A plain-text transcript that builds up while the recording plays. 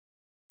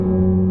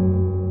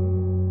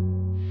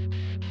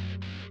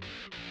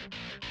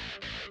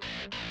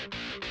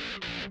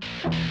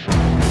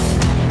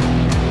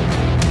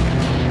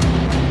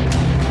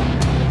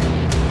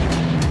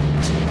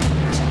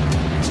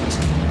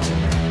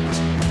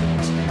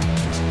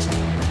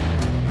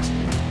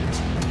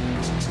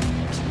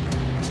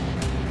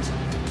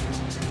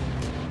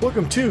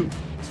Welcome to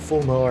Full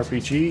Metal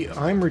RPG.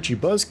 I'm Richie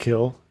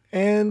Buzzkill,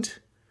 and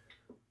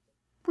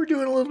we're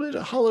doing a little bit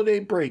of holiday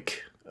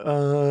break.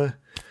 I'm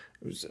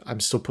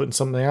still putting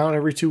something out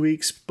every 2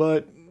 weeks,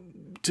 but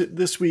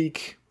this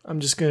week I'm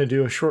just going to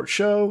do a short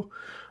show.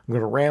 I'm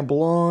going to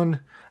ramble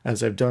on,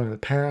 as I've done in the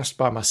past,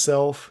 by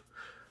myself.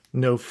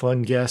 No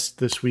fun guest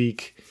this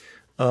week.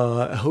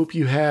 I hope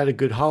you had a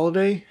good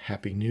holiday.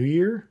 Happy New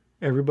Year,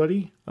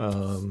 everybody.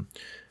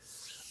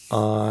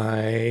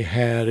 I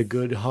had a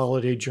good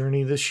holiday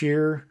journey this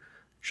year.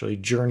 Actually,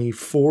 journey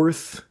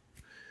forth.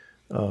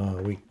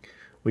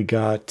 We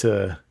got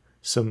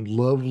some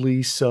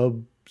lovely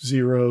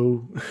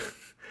sub-zero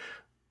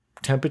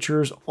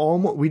temperatures.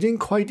 Almost, we didn't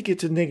quite get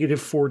to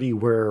negative 40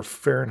 where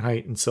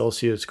Fahrenheit and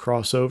Celsius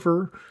cross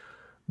over,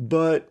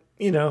 but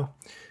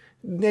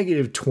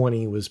negative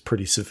 20 was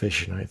pretty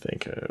sufficient, I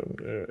think.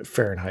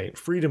 Fahrenheit.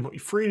 Freedom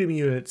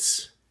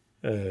units,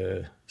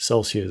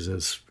 Celsius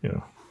is,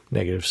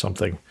 negative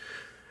something.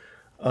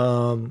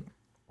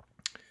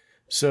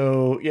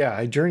 So yeah,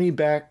 I journeyed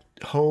back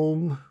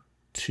home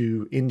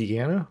to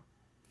Indiana,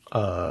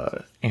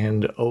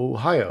 and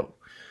Ohio.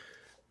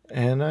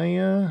 And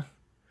I,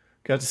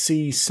 got to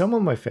see some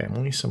of my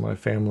family. Some of my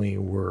family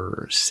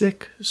were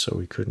sick, so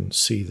we couldn't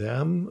see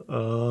them,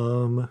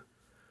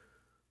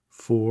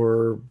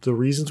 for the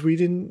reasons we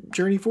didn't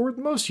journey forward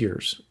most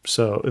years.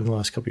 So in the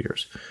last couple of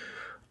years.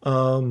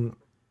 But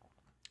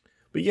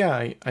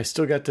yeah, I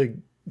still got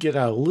to get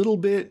out a little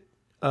bit.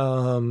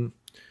 I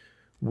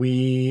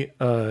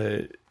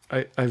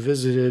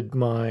visited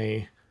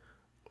my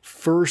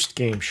first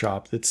game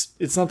shop.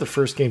 It's not the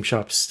first game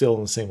shop still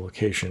in the same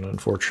location,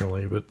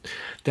 unfortunately, but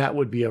that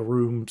would be a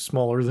room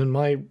smaller than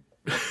my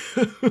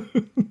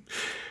it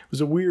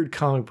was a weird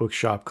comic book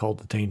shop called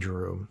the Danger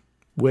Room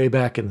way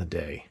back in the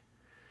day.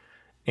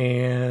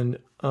 And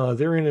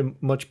they're in a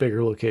much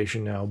bigger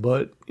location now,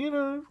 but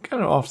kind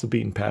of off the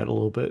beaten path a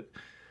little bit.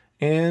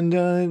 And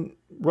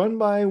run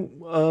by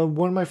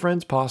one of my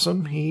friends,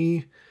 Possum.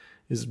 He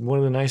is one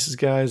of the nicest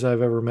guys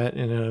I've ever met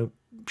in a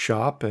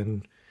shop,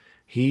 and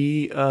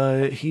he's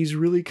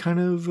really kind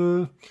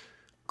of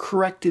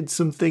corrected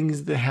some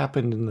things that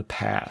happened in the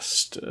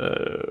past,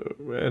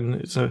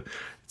 and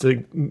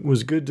it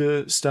was good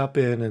to stop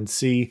in and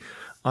see.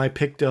 I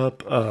picked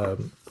up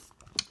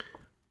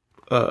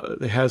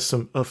it has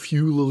a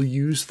few little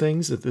used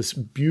things, that this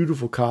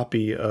beautiful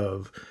copy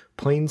of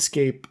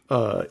Planescape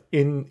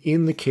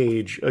in the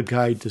Cage, A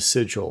Guide to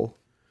Sigil,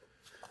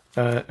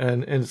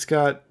 and it's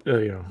got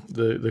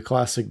the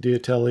classic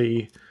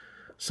Diatelli,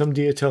 some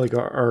Diatelli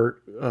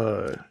art,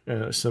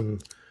 some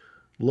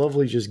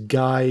lovely just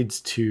guides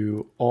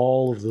to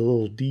all of the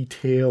little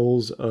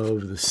details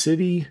of the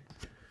city.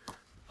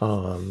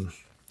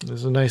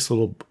 There's a nice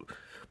little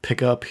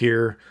pickup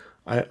here.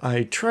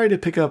 I try to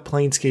pick up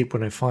Planescape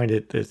when I find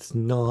it that's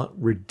not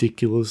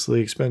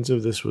ridiculously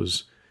expensive. This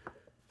was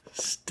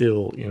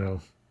still,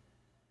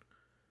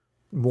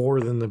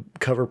 more than the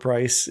cover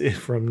price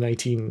from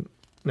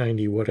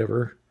 1990,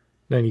 whatever,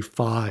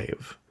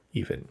 95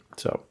 even.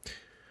 So,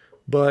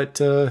 but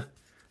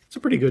it's a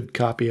pretty good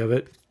copy of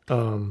it.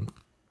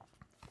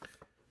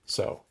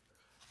 So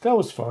that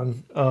was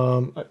fun.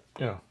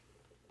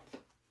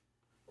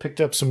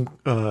 Picked up some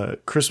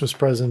Christmas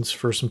presents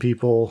for some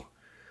people.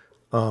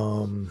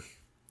 And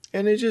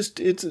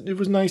it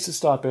was nice to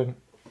stop in.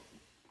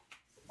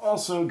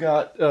 Also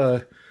got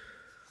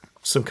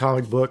some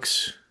comic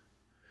books.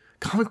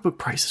 Comic book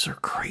prices are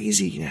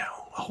crazy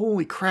now.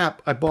 Holy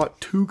crap. I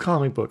bought 2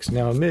 comic books.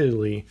 Now,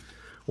 admittedly,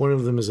 one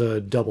of them is a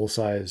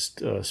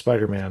double-sized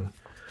Spider-Man.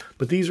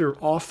 But these are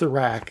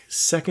off-the-rack,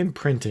 second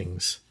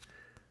printings.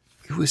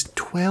 It was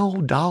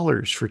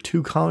 $12 for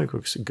 2 comic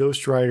books.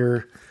 Ghost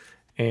Rider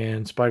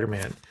and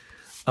Spider-Man.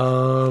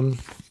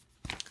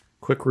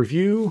 Quick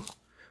review.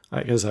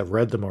 I guess I've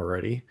read them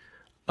already.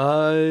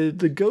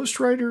 The Ghost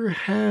Rider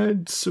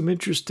had some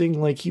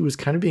interesting, he was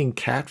kind of being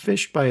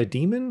catfished by a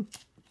demon.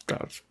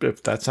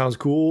 If that sounds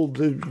cool,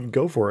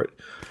 go for it.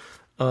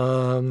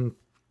 And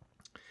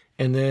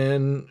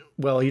then,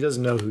 he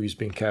doesn't know who he's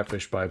being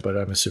catfished by, but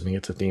I'm assuming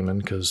it's a demon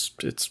because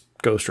it's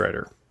Ghost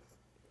Rider.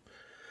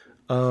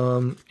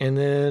 And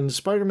then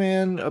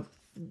Spider-Man,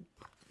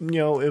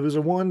 it was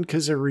a 1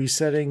 because they're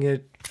resetting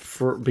it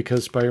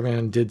because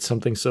Spider-Man did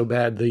something so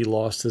bad that he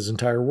lost his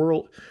entire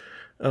world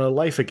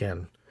life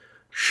again.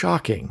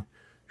 Shocking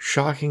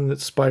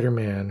that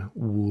Spider-Man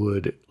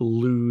would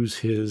lose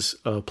his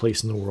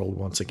place in the world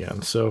once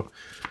again. So,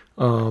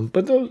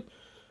 but those,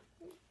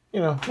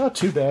 not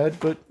too bad,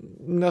 but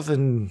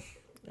nothing.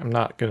 I'm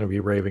not going to be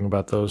raving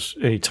about those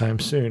anytime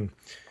soon.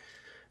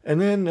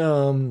 And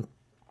then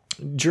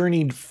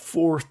journeyed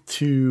forth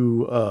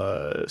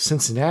to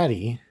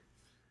Cincinnati.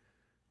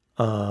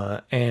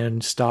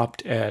 And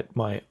stopped at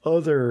my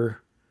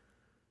other.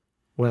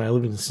 When I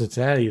lived in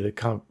Cincinnati,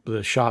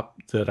 the shop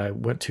that I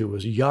went to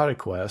was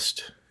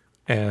YachtaQuest,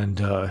 and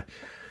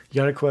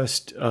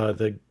YachtaQuest,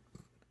 the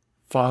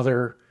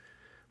father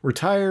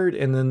retired,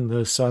 and then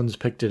the sons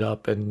picked it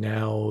up, and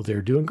now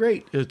they're doing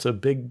great. It's a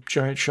big,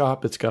 giant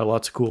shop. It's got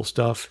lots of cool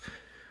stuff.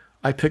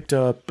 I picked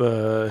up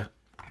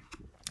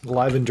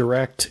Live and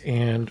Direct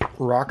and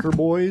Rocker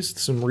Boys,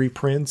 some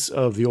reprints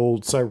of the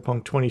old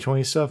Cyberpunk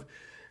 2020 stuff,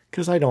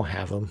 because I don't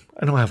have them.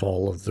 I don't have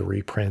all of the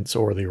reprints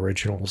or the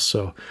originals,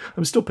 so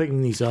I'm still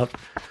picking these up.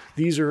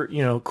 These are,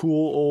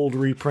 cool old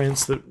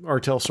reprints that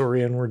Artel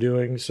Sorian were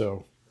doing,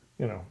 so,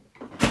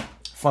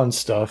 fun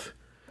stuff.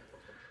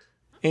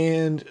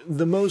 And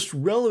the most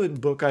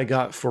relevant book I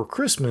got for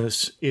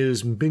Christmas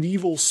is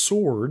Medieval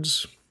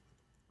Swords.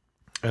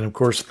 And of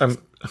course, I'm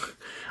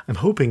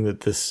hoping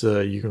that this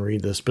you can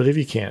read this, but if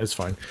you can't, it's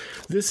fine.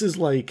 This is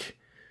like,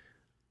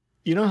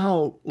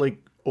 how like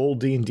old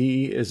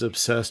D&D is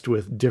obsessed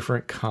with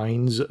different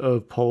kinds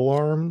of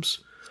polearms?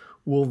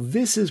 Well,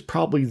 this is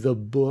probably the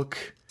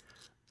book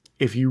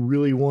if you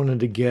really wanted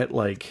to get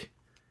like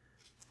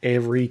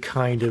every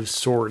kind of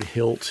sword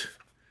hilt,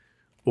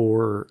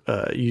 or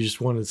you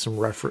just wanted some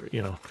reference,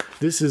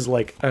 this is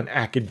like an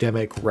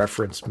academic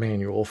reference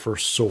manual for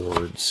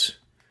swords.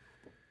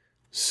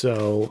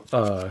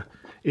 So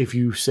if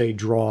you say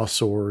draw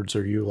swords,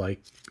 or you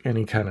like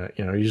any kind of,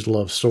 you just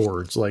love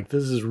swords, like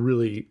this is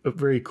really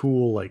very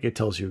cool. Like it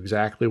tells you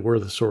exactly where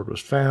the sword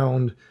was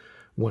found,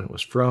 when it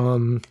was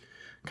from,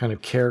 kind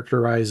of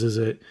characterizes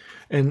it.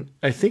 And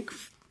I think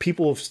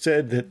people have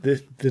said that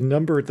the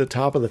number at the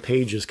top of the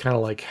page is kind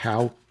of like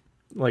how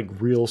like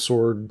real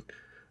sword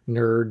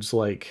nerds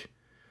like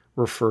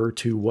refer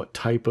to what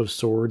type of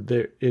sword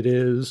that it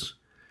is.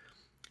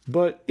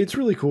 But it's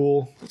really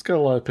cool. It's got a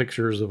lot of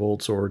pictures of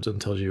old swords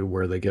and tells you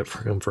where they get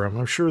them from.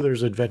 I'm sure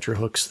there's adventure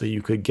hooks that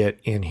you could get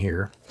in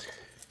here.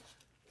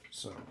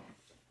 So,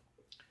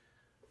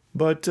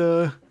 but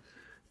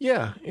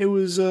yeah, it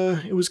was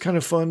kind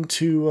of fun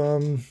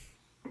to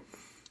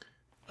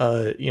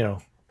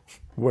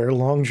wear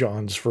long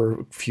johns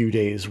for a few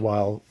days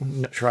while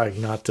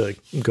trying not to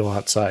go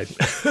outside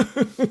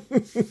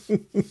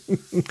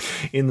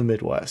in the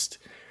Midwest.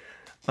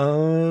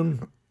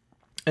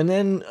 And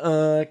then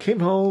came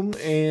home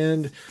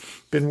and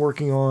been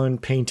working on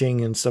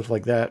painting and stuff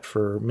like that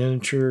for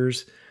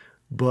miniatures,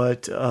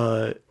 but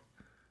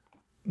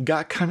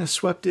got kind of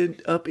swept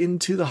up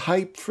into the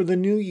hype for the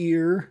new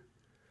year.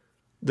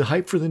 The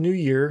hype for the new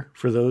year,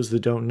 for those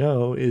that don't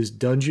know, is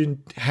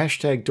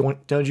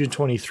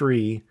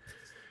 #Dungeon23,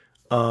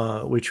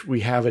 which we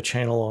have a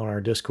channel on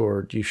our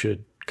Discord. You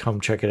should come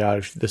check it out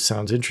if this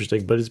sounds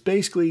interesting. But it's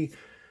basically,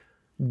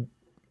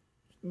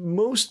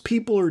 most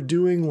people are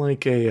doing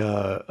like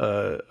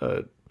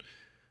a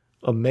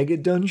mega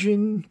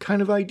dungeon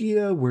kind of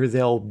idea where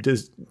they'll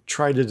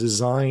try to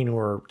design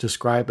or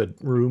describe a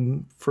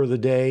room for the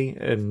day,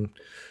 and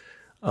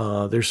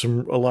there's a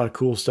lot of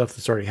cool stuff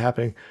that's already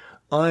happening.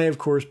 I, of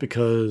course,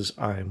 because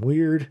I'm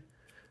weird,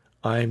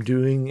 I'm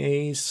doing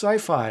a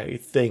sci-fi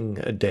thing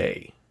a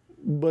day,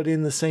 but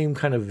in the same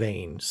kind of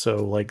vein. So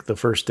like the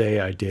first day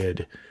I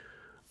did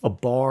a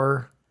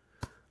bar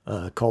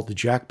called the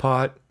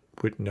Jackpot,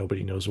 which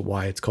nobody knows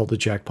why it's called the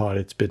Jackpot.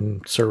 It's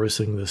been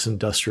servicing this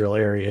industrial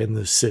area in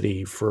the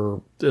city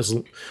for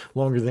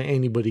longer than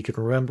anybody can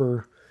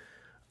remember.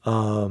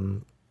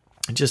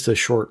 Just a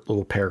short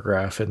little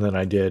paragraph. And then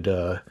I did,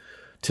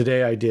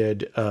 today I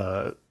did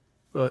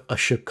a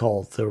ship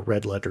called the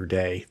Red Letter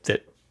Day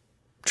that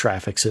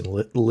traffics in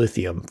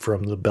lithium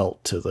from the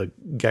belt to the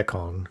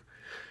Gekon.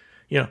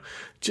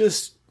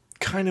 Just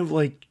kind of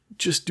like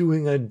just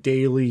doing a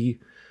daily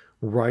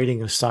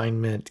writing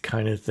assignment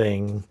kind of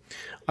thing.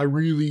 I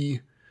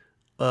really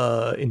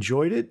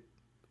enjoyed it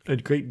a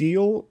great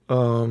deal.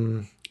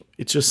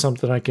 It's just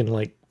something I can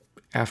like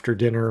after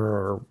dinner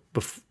or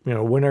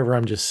whenever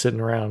I'm just sitting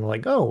around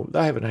like, oh,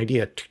 I have an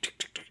idea,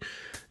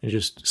 and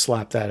just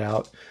slap that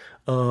out.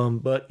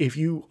 But if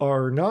you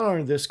are not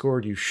on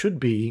Discord, you should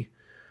be.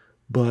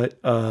 But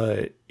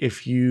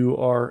if you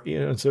are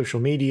on social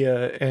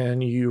media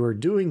and you are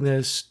doing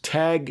this,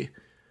 tag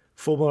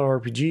Full Metal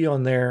RPG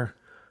on there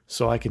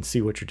so I can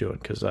see what you're doing.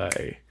 Because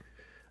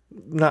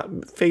not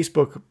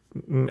Facebook,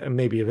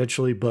 maybe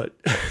eventually, but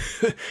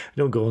I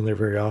don't go in there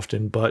very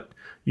often. But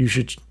you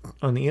should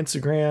on the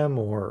Instagram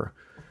or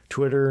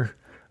Twitter,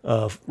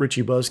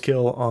 Richie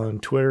Buzzkill on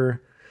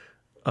Twitter.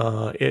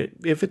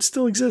 If it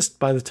still exists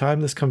by the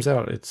time this comes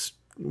out,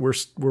 we're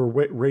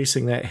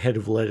racing that head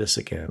of lettuce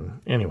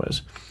again.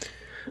 Anyways,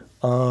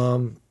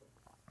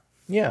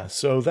 yeah,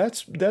 so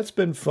that's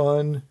been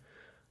fun.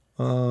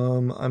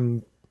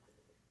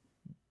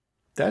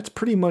 That's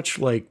pretty much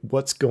like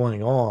what's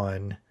going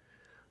on,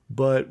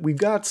 but we've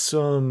got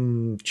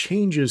some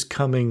changes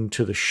coming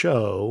to the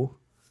show,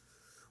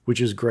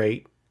 which is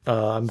great.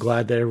 I'm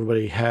glad that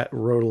everybody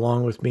rode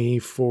along with me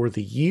for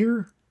the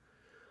year.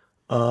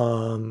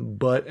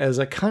 But as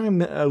I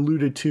kind of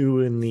alluded to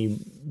in the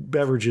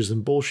beverages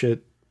and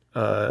bullshit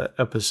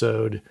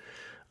episode,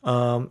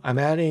 I'm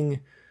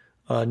adding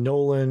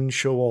Nolan,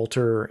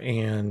 Showalter,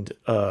 and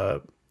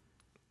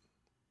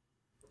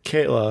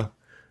Kayla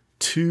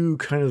to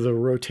kind of the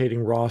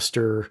rotating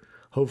roster,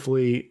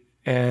 hopefully,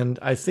 and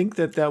I think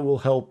that will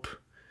help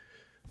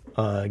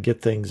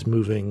get things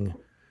moving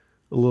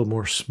a little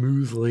more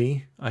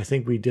smoothly. I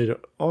think we did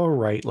all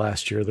right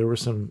last year. There were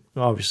some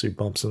obviously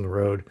bumps in the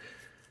road.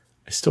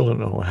 I still don't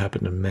know what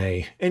happened in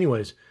May.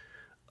 Anyways,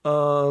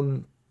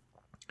 but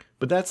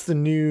that's the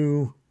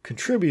new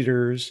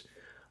contributors.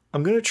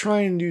 I'm going to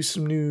try and do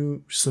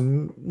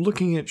some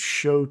looking at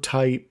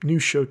new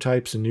show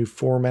types and new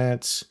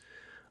formats,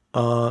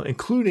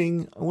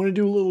 including I want to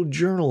do a little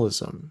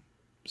journalism.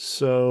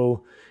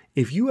 So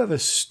if you have a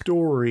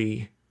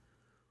story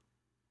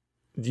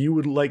you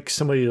would like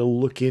somebody to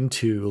look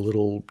into a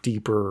little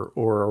deeper,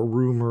 or a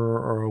rumor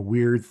or a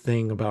weird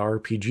thing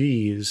about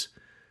RPGs,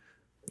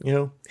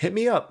 hit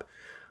me up.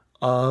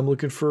 I'm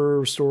looking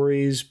for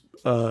stories.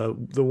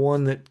 The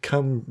one that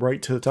come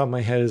right to the top of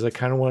my head is I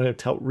kind of want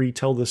to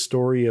retell the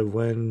story of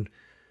when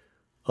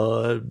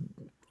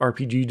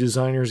RPG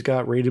designers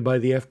got raided by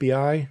the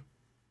FBI.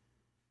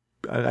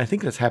 I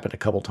think that's happened a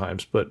couple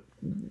times, but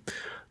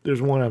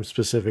there's one I'm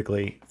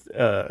specifically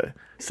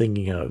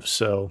thinking of.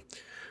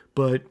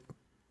 But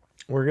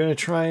we're going to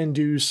try and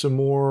do some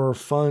more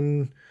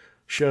fun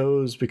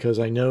shows, because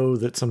I know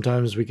that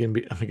sometimes I can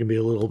be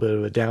a little bit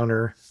of a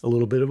downer, a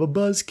little bit of a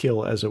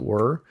buzzkill, as it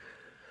were.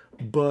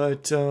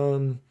 But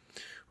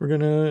we're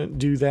going to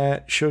do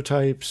that, show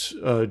types,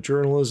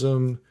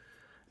 journalism,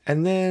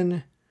 and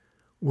then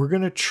we're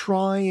going to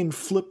try and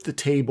flip the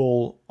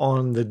table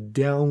on the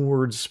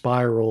downward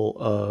spiral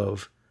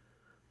of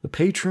the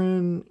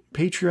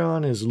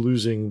Patreon is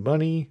losing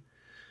money.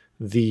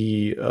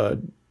 The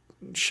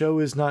show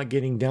is not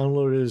getting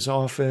downloaded as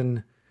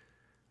often.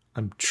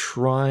 I'm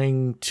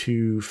trying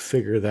to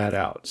figure that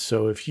out.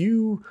 So if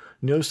you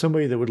know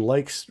somebody that would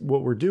like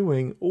what we're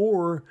doing,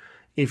 or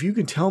if you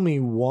can tell me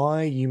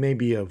why you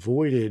maybe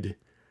avoided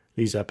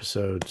these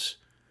episodes,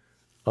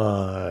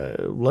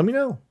 let me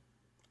know.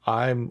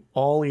 I'm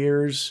all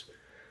ears.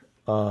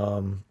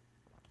 I'm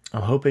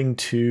hoping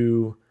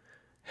to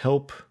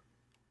help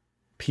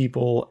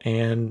people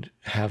and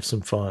have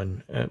some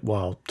fun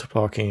while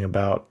talking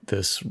about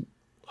this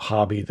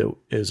hobby that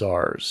is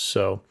ours.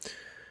 So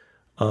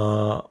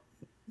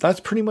that's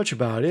pretty much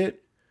about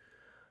it.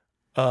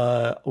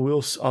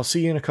 I'll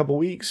see you in a couple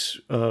weeks.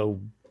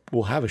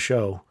 We'll have a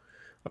show,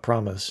 I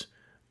promise.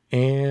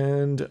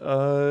 And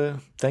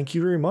thank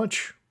you very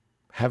much.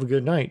 Have a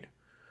good night.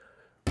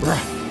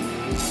 Bruh.